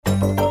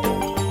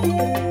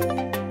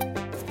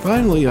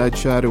Finally, I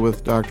chatted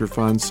with Dr.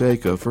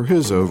 Fonseca for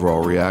his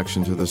overall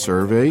reaction to the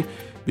survey,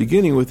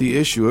 beginning with the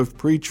issue of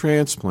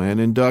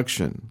pre-transplant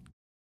induction.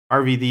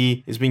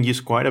 RVD is being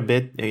used quite a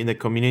bit in the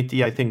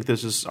community. I think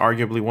this is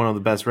arguably one of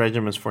the best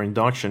regimens for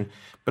induction,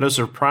 but I was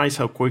surprised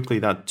how quickly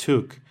that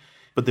took.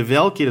 But the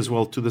Velcade as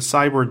well, to the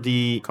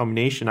CyBorD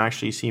combination,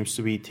 actually seems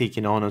to be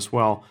taking on as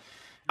well.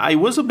 I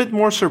was a bit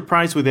more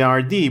surprised with the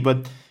RD,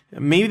 but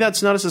maybe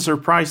that's not as a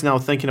surprise now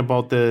thinking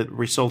about the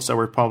results that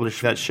were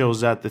published that shows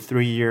that the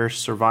 3-year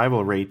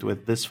survival rate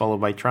with this followed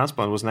by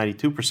transplant was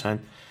 92%,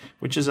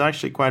 which is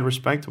actually quite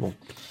respectable.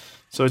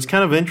 So it's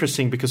kind of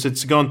interesting because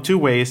it's gone two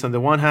ways. On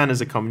the one hand is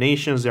the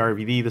combinations, the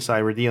RVD, the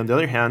CyBorD. On the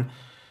other hand,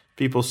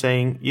 people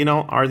saying,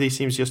 RD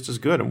seems just as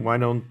good, and why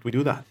don't we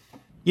do that?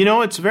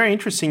 It's very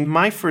interesting.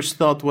 My first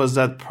thought was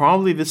that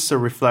probably this is a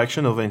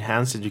reflection of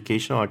enhanced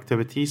educational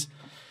activities.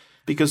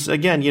 Because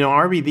again,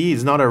 RVD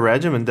is not a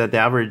regimen that the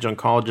average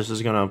oncologist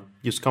is going to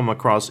just come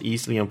across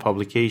easily in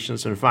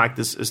publications. In fact,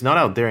 this is not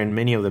out there in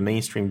many of the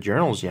mainstream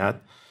journals yet.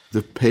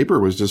 The paper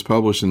was just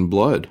published in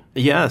Blood.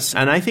 Yes,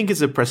 and I think it's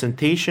the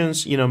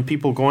presentations,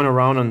 people going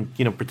around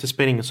and,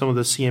 participating in some of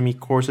the CME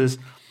courses.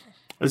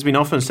 It's been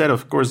often said,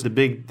 of course, the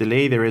big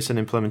delay there is in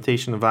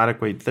implementation of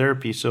adequate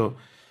therapy. So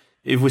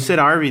if we said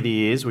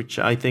RVD is, which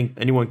I think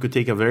anyone could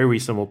take a very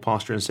reasonable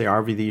posture and say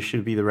RVD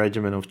should be the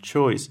regimen of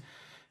choice,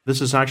 this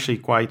is actually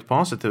quite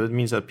positive. It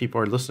means that people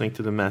are listening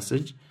to the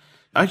message.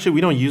 Actually,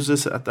 we don't use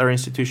this at our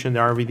institution, the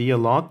RVD, a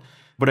lot.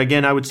 But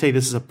again, I would say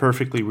this is a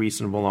perfectly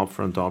reasonable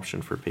upfront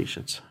option for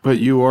patients. But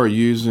you are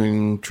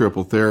using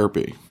triple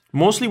therapy.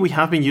 Mostly we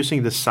have been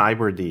using the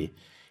CyBorD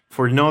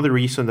for no other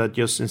reason than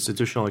just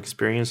institutional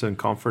experience and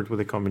comfort with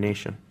the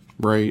combination.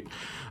 Right.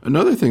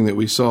 Another thing that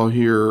we saw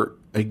here,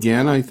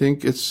 again, I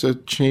think it's a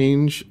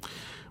change.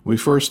 When we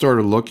first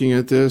started looking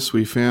at this,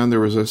 we found there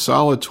was a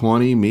solid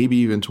 20, maybe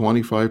even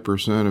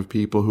 25% of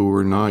people who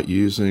were not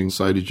using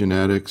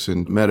cytogenetics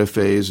and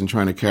metaphase and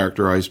trying to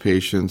characterize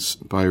patients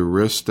by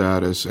risk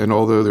status. And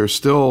although there's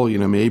still,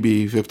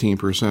 maybe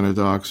 15% of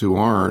docs who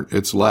aren't,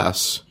 it's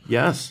less.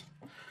 Yes.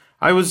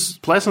 I was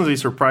pleasantly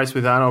surprised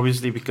with that,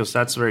 obviously, because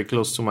that's very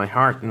close to my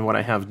heart and what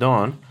I have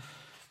done.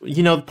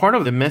 Part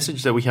of the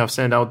message that we have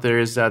sent out there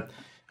is that,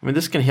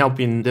 this can help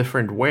you in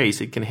different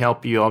ways. It can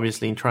help you,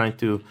 obviously, in trying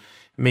to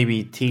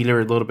maybe tailor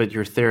a little bit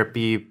your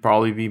therapy,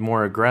 probably be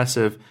more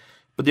aggressive.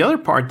 But the other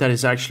part that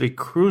is actually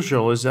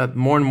crucial is that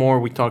more and more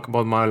we talk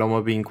about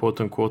myeloma being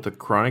quote-unquote a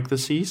chronic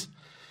disease.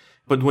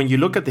 But when you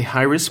look at the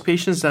high-risk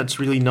patients, that's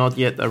really not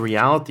yet a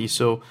reality.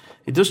 So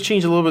it does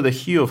change a little bit the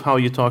hue of how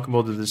you talk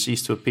about the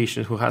disease to a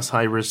patient who has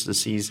high-risk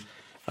disease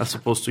as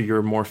opposed to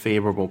your more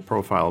favorable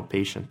profile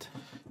patient.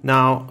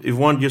 Now, if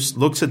one just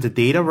looks at the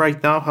data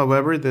right now,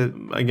 however,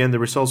 the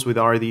results with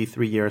RD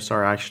 3 years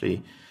are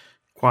actually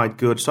quite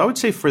good. So I would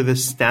say for the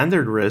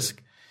standard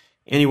risk,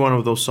 any one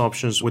of those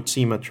options would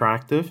seem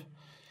attractive.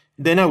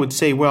 Then I would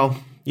say, what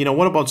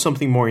about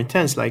something more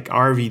intense like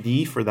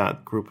RVD for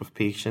that group of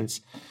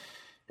patients?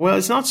 Well,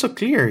 it's not so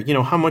clear,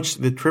 how much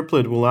the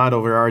triplet will add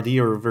over RD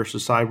or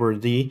versus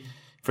CyBorD.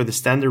 For the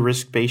standard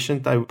risk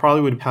patient, I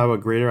probably would have a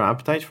greater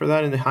appetite for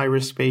that in the high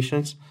risk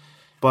patients.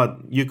 But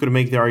you could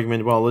make the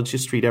argument, let's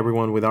just treat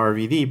everyone with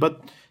RVD.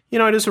 But,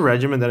 it is a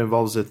regimen that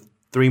involves the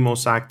 3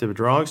 most active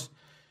drugs.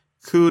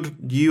 Could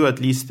you at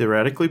least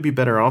theoretically be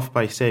better off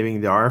by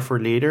saving the R for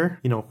later?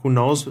 Who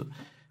knows?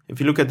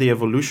 If you look at the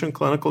evolution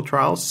clinical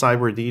trials,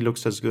 CyBorD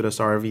looks as good as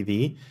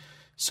RVD.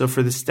 So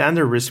for the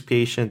standard risk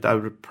patient, I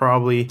would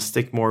probably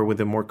stick more with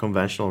the more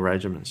conventional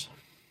regimens.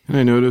 And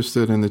I noticed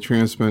that in the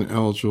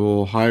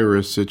transplant-eligible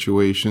high-risk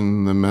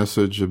situation, the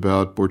message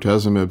about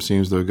bortezomib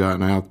seems to have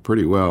gotten out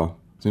pretty well.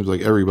 Seems like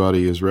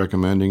everybody is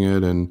recommending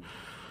it, and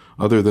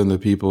other than the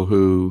people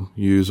who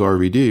use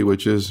RVD,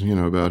 which is,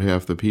 about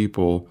half the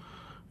people,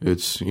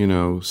 it's,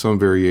 some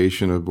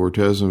variation of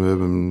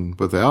bortezomib and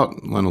without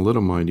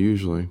lenalidomide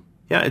usually.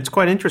 Yeah, it's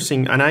quite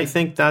interesting, and I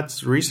think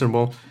that's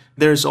reasonable.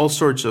 There's all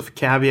sorts of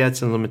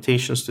caveats and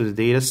limitations to the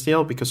data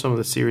still because some of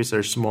the series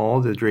are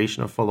small. The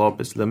duration of follow-up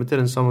is limited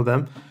in some of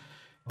them.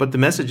 But the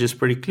message is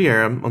pretty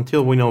clear.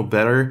 Until we know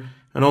better,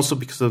 and also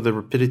because of the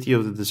rapidity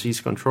of the disease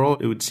control,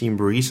 it would seem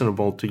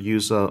reasonable to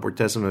use a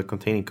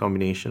bortezomib-containing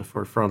combination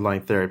for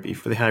frontline therapy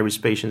for the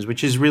high-risk patients,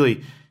 which is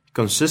really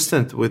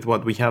consistent with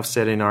what we have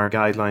said in our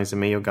guidelines, the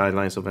Mayo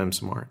guidelines of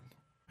MSMART.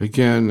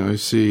 Again, I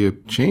see a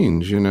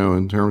change,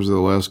 in terms of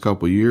the last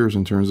couple of years,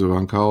 in terms of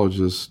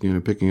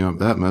oncologists, picking up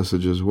that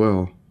message as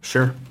well.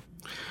 Sure.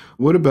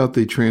 What about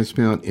the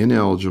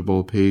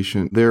transplant-ineligible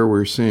patient? There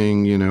we're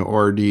seeing,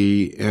 RD,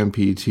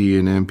 MPT,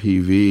 and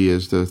MPV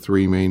as the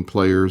 3 main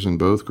players in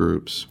both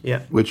groups.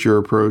 Yeah. What's your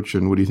approach,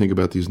 and what do you think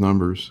about these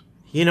numbers?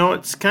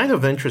 It's kind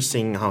of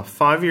interesting how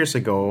 5 years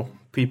ago,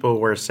 people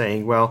were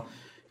saying,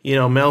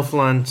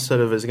 melphalan sort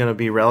of is going to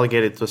be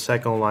relegated to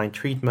second-line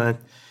treatment.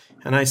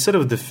 And I sort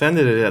of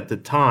defended it at the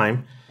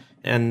time.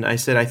 And I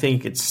said, I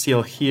think it's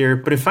still here.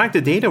 But in fact,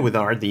 the data with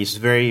RD is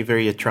very,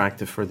 very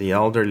attractive for the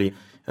elderly.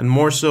 And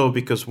more so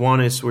because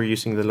one is we're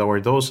using the lower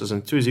doses,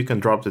 and two is you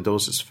can drop the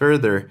doses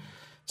further.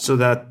 so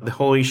that the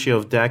whole issue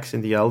of DEX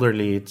in the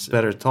elderly, it's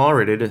better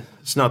tolerated.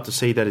 It's not to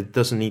say that it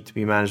doesn't need to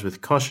be managed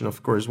with caution.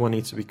 Of course, one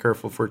needs to be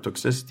careful for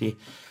toxicity.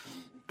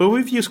 But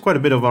we've used quite a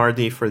bit of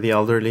RD for the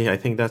elderly. I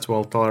think that's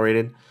well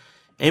tolerated.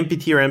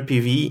 MPT or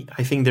MPV,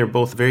 I think they're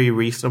both very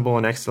reasonable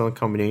and excellent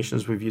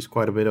combinations. We've used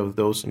quite a bit of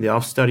those in the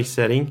off-study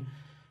setting.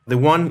 The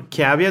one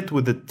caveat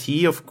with the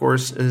T, of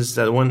course, is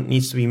that one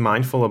needs to be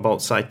mindful about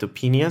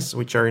cytopenias,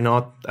 which are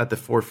not at the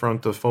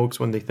forefront of folks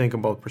when they think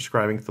about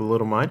prescribing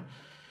thalidomide.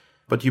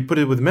 But you put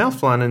it with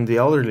melphalan in the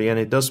elderly, and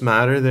it does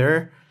matter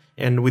there.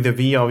 And with the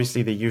V,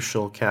 obviously, the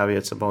usual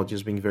caveats about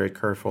just being very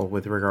careful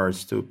with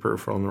regards to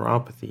peripheral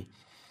neuropathy.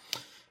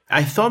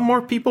 I thought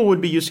more people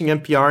would be using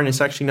NPR, and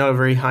it's actually not a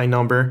very high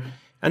number.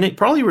 And it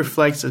probably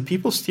reflects that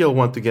people still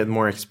want to get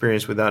more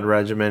experience with that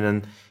regimen,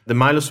 and the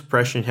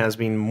myelosuppression has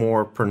been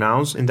more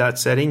pronounced in that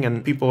setting,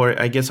 and people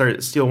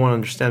are still want to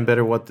understand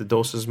better what the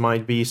doses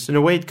might be. So in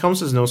a way, it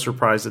comes as no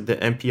surprise that the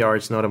NPR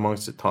is not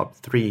amongst the top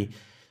three,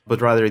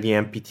 but rather the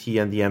MPT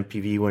and the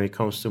MPV when it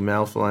comes to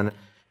melphalan.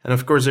 And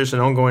of course, there's an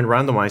ongoing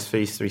randomized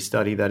phase 3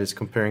 study that is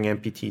comparing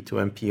MPT to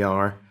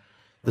NPR.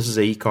 This is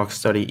a ECOG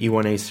study,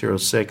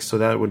 E1806, so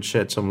that would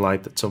shed some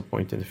light at some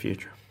point in the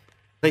future.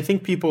 I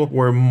think people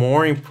were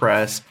more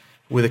impressed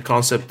with the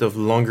concept of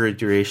longer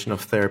duration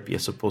of therapy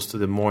as opposed to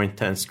the more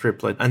intense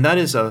triplet. And that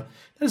is a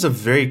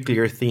very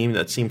clear theme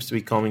that seems to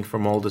be coming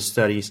from all the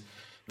studies,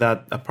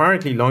 that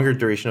apparently longer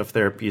duration of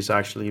therapy is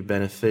actually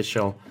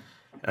beneficial.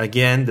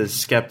 Again, the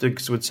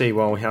skeptics would say,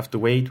 well, we have to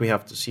wait. We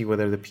have to see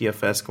whether the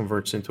PFS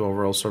converts into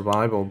overall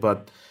survival.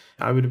 But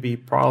I would be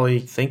probably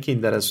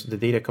thinking that as the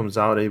data comes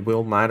out, it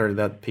will matter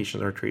that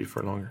patients are treated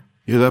for longer.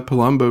 Yeah, that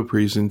Palumbo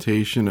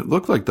presentation, it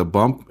looked like the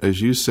bump,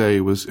 as you say,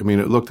 it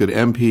looked at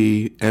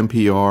MP,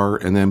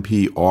 NPR, and then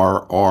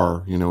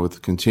PRR, with the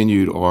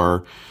continued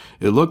R.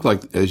 It looked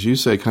like, as you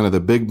say, kind of the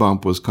big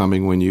bump was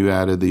coming when you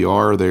added the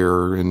R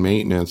there in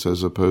maintenance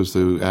as opposed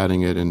to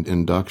adding it in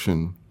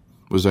induction.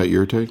 Was that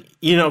your take?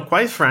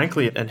 Quite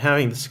frankly, and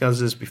having discussed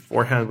this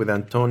beforehand with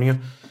Antonio,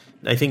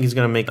 I think he's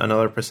going to make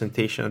another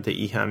presentation at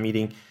the EHA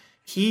meeting.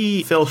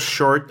 He fell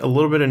short a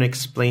little bit in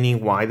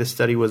explaining why the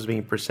study was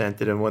being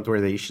presented and what were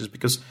the issues,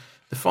 because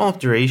the follow-up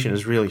duration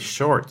is really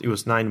short. It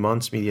was 9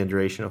 months median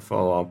duration of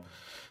follow-up.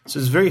 So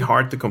it's very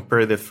hard to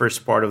compare the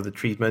first part of the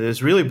treatment.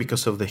 It's really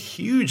because of the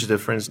huge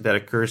difference that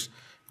occurs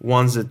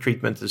once the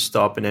treatment is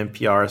stopped in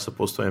NPR as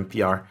opposed to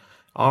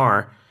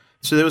NPR-R.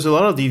 So there was a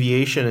lot of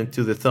deviation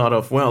into the thought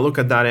of, well, look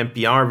at that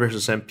NPR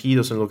versus MP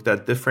doesn't look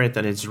that different,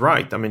 and it's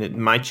right. I mean, it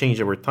might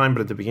change over time,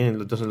 but at the beginning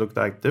it doesn't look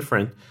that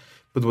different.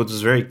 But what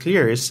is very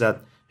clear is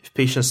that if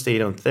patients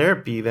stayed on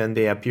therapy, then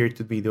they appear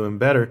to be doing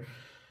better.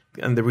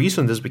 And the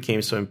reason this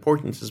became so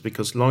important is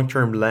because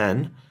long-term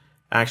LEN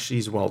actually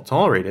is well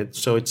tolerated.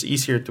 So it's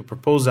easier to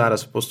propose that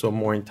as opposed to a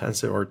more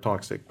intensive or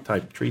toxic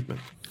type treatment.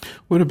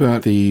 What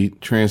about the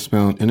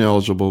transplant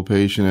ineligible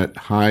patient at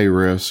high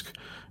risk?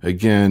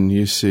 Again,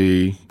 you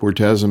see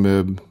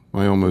bortezomib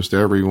by almost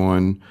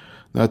everyone,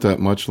 not that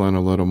much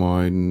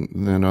lenalidomide,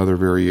 and then other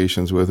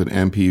variations with it,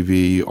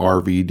 MPV,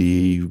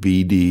 RVD,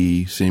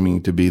 VD,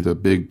 seeming to be the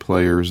big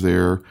players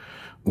there.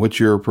 What's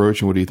your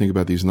approach, and what do you think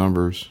about these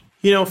numbers?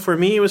 For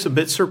me, it was a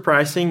bit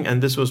surprising,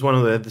 and this was one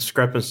of the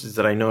discrepancies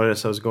that I noticed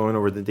as I was going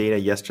over the data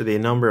yesterday, a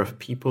number of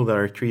people that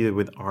are treated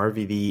with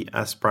RVD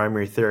as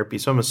primary therapy.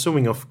 So I'm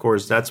assuming, of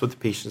course, that's what the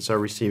patients are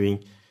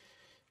receiving.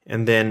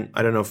 And then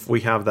I don't know if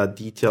we have that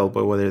detail,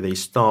 but whether they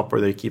stop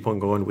or they keep on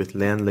going with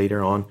LEN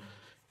later on.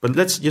 But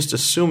let's just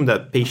assume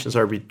that patients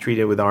are being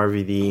treated with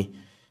RVD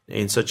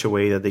in such a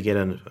way that they get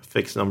a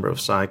fixed number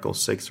of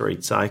cycles, 6 or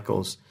 8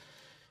 cycles.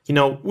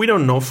 We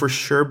don't know for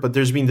sure, but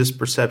there's been this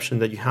perception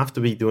that you have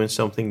to be doing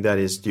something that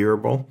is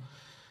durable.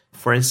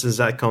 For instance,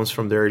 that comes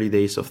from the early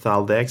days of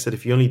Thaldex, that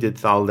if you only did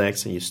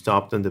Thaldex and you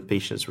stopped, then the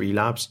patients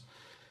relapse.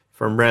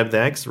 From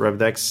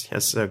Revdex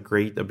has a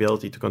great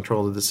ability to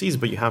control the disease,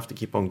 but you have to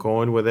keep on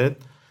going with it.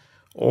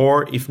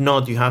 Or if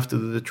not, you have to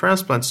do the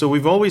transplant. So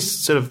we've always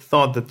sort of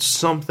thought that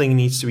something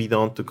needs to be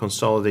done to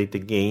consolidate the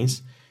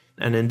gains.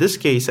 And in this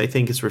case, I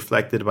think it's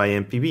reflected by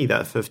MPV,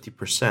 that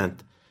 50%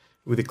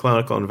 with the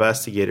clinical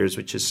investigators,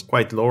 which is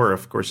quite lower,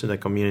 of course, in the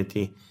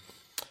community.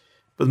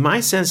 But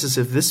my sense is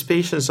if these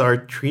patients are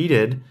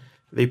treated,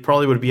 they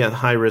probably would be at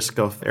high risk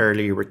of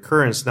early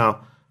recurrence.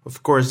 Now,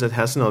 of course, that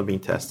has not been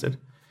tested.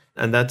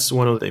 And that's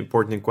one of the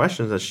important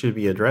questions that should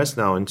be addressed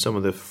now in some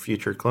of the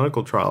future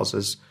clinical trials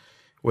is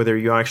whether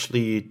you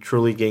actually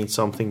truly gain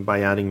something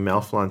by adding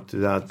melphalan to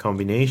that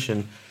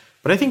combination.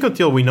 But I think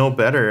until we know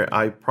better,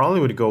 I probably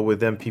would go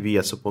with MPV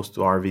as opposed to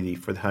RVD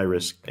for the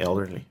high-risk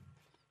elderly.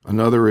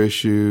 Another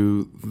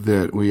issue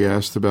that we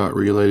asked about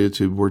related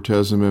to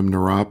bortezomib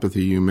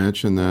neuropathy, you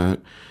mentioned that,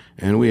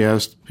 and we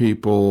asked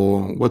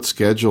people, what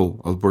schedule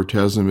of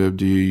bortezomib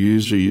do you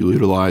usually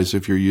utilize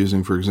if you're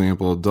using, for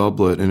example, a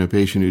doublet in a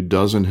patient who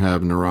doesn't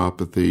have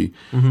neuropathy?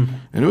 Mm-hmm.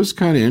 And it was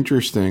kind of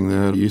interesting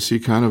that you see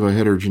kind of a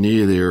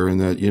heterogeneity there in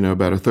that,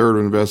 about a third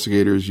of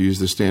investigators use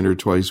the standard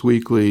twice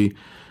weekly,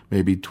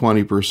 maybe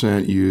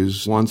 20%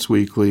 use once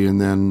weekly, and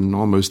then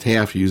almost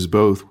half use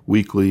both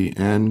weekly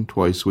and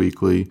twice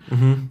weekly.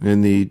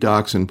 In the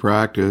docs in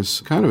practice,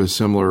 kind of a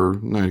similar,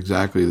 not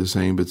exactly the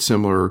same, but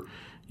similar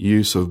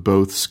use of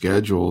both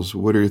schedules.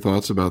 What are your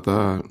thoughts about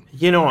that?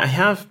 I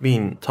have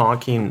been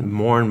talking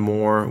more and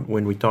more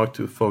when we talk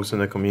to folks in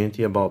the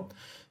community about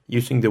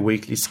using the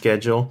weekly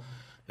schedule.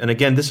 And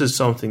again, this is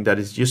something that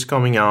is just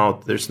coming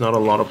out. There's not a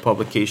lot of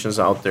publications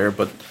out there,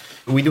 but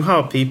we do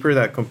have a paper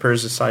that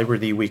compares the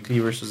CyberD weekly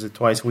versus the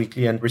twice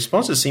weekly, and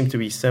responses seem to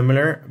be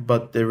similar,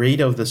 but the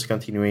rate of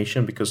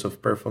discontinuation because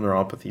of peripheral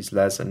neuropathy is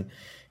less. And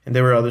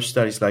there were other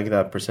studies like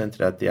that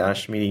presented at the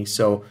ASH meeting.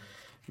 So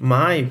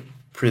my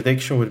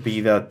prediction would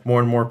be that more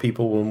and more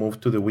people will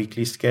move to the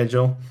weekly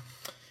schedule.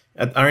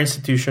 At our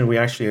institution, we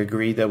actually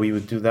agreed that we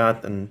would do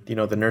that. And,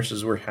 the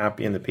nurses were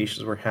happy and the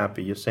patients were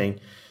happy. You're saying,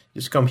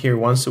 just come here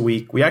once a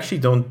week. We actually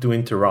don't do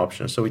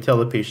interruptions. So we tell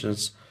the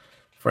patients,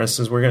 for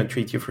instance, we're going to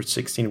treat you for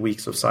 16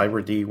 weeks of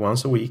CyberD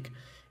once a week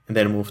and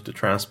then move to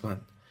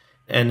transplant.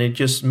 And it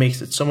just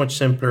makes it so much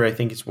simpler. I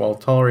think it's well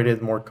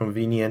tolerated, more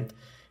convenient.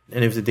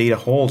 And if the data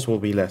holds, will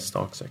be less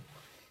toxic.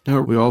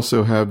 Now, we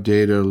also have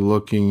data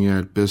looking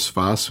at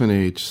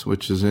bisphosphonates,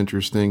 which is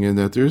interesting in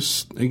that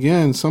there's,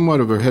 again, somewhat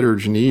of a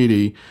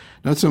heterogeneity,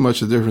 not so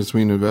much the difference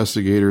between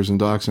investigators and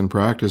docs in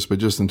practice, but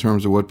just in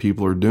terms of what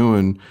people are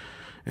doing.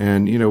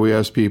 And, we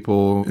ask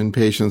people in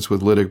patients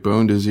with lytic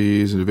bone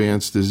disease and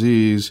advanced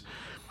disease,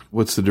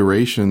 what's the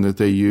duration that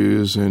they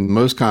use? And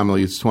most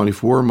commonly it's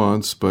 24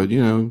 months, but,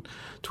 12,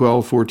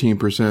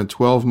 14%,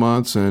 12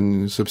 months,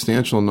 and a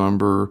substantial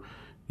number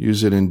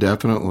use it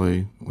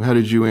indefinitely. How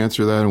did you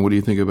answer that, and what do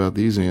you think about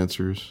these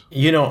answers?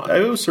 I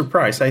was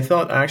surprised. I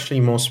thought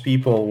actually most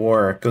people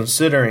were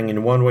considering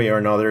in one way or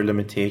another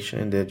limitation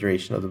in the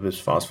duration of the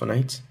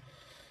bisphosphonates.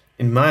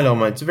 In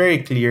myeloma, it's very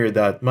clear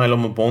that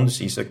myeloma bone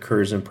disease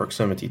occurs in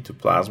proximity to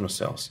plasma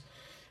cells.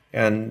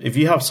 And if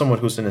you have someone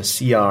who's in a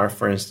CR,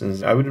 for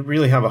instance, I would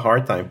really have a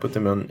hard time put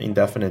them on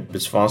indefinite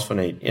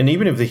bisphosphonate. And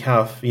even if they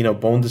have,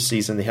 bone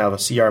disease and they have a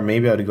CR,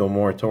 maybe I would go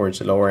more towards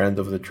the lower end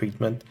of the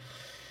treatment.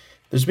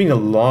 There's been a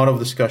lot of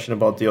discussion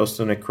about the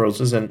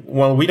osteonecrosis, and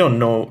while we don't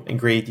know in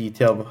great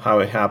detail how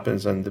it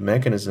happens and the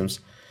mechanisms,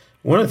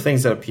 one of the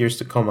things that appears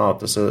to come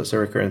out as a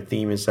recurrent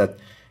theme is that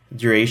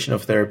duration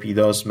of therapy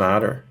does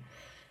matter.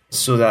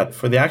 So that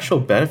for the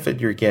actual benefit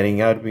you're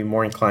getting, I would be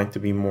more inclined to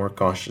be more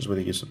cautious with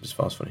the use of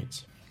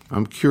bisphosphonates.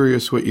 I'm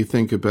curious what you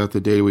think about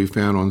the data we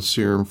found on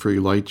serum-free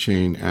light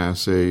chain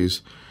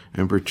assays,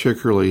 and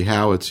particularly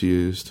how it's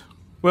used.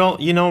 Well,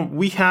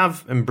 we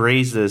have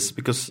embraced this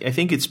because I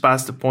think it's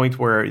past the point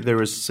where there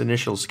was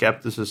initial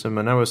skepticism,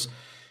 and I was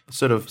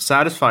sort of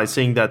satisfied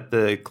seeing that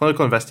the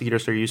clinical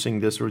investigators are using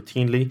this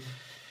routinely.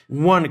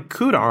 One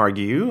could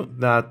argue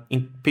that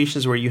in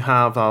patients where you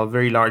have a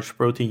very large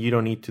protein, you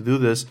don't need to do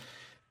this.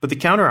 But the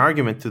counter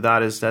argument to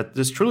that is that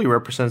this truly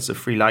represents a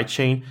free light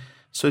chain.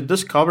 So it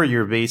does cover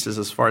your bases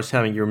as far as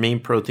having your main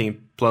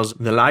protein plus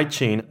the light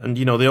chain. And,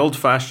 the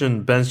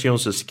old-fashioned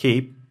Bence-Jones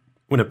escape,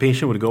 when a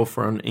patient would go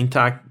for an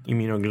intact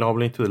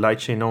immunoglobulin to the light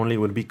chain only,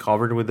 would be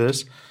covered with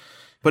this.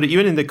 But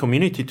even in the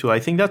community too, I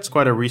think that's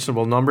quite a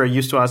reasonable number. I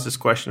used to ask this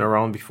question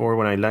around before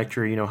when I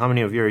lecture, how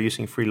many of you are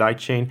using free light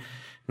chain?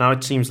 Now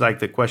it seems like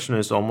the question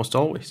is almost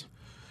always.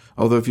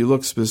 Although if you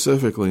look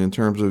specifically in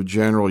terms of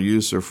general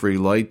use of free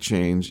light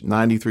chains,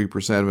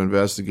 93% of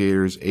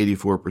investigators,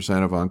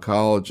 84% of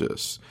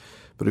oncologists.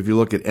 But if you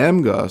look at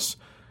MGUS,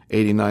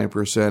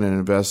 89% in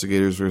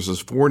investigators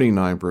versus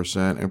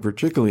 49%, and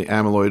particularly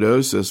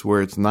amyloidosis,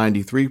 where it's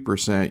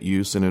 93%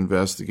 use in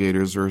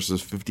investigators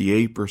versus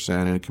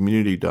 58% in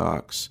community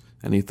docs.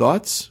 Any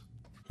thoughts?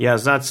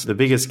 Yes, that's the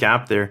biggest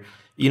gap there.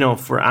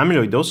 For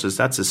amyloidosis,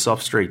 that's a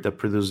substrate that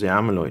produces the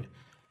amyloid.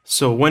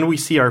 So when we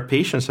see our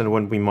patients and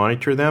when we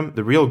monitor them,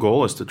 the real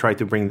goal is to try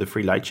to bring the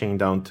free light chain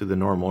down to the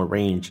normal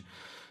range.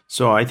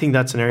 So I think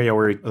that's an area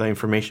where the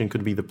information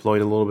could be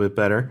deployed a little bit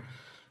better.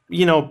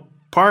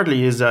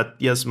 Partly is that,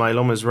 yes,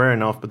 myeloma is rare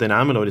enough, but then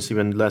amyloid is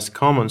even less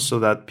common, so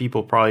that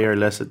people probably are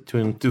less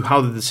attuned to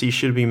how the disease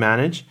should be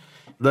managed.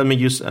 Let me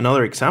use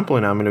another example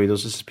in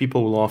amyloidosis.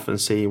 People will often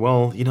say,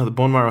 well, the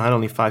bone marrow had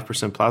only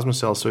 5% plasma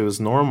cells, so it was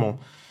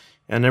normal.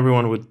 And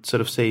everyone would sort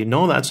of say,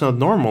 no, that's not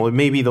normal. It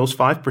may be those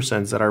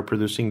 5% that are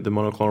producing the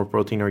monoclonal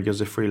protein or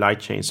just a free light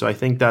chain. So I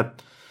think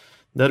that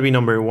that'd be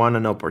number one,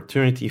 an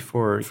opportunity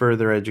for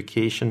further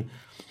education.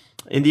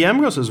 In the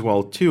MGUS as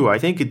well, too, I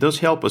think it does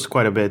help us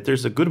quite a bit.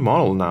 There's a good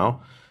model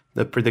now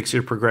that predicts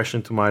your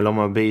progression to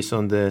myeloma based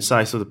on the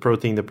size of the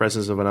protein, the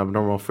presence of an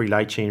abnormal free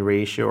light chain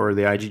ratio, or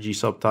the IgG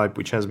subtype,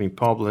 which has been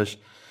published.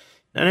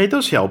 And it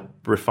does help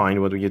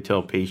refine what you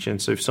tell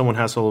patients. So if someone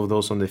has all of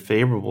those on the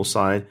favorable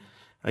side,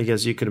 I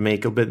guess you could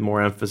make a bit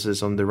more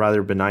emphasis on the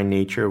rather benign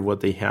nature of what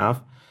they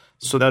have.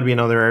 So that'd be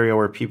another area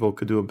where people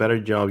could do a better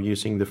job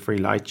using the free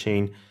light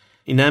chain.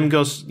 In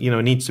MGUS,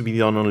 it needs to be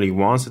done only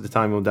once at the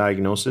time of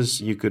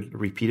diagnosis. You could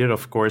repeat it,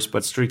 of course,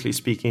 but strictly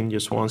speaking,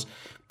 just once.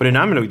 But in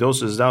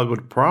amyloidosis, that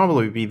would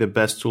probably be the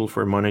best tool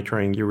for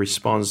monitoring your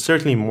response,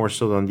 certainly more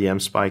so than the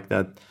M-spike,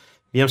 that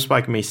the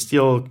M-spike may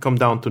still come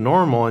down to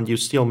normal and you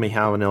still may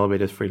have an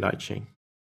elevated free light chain.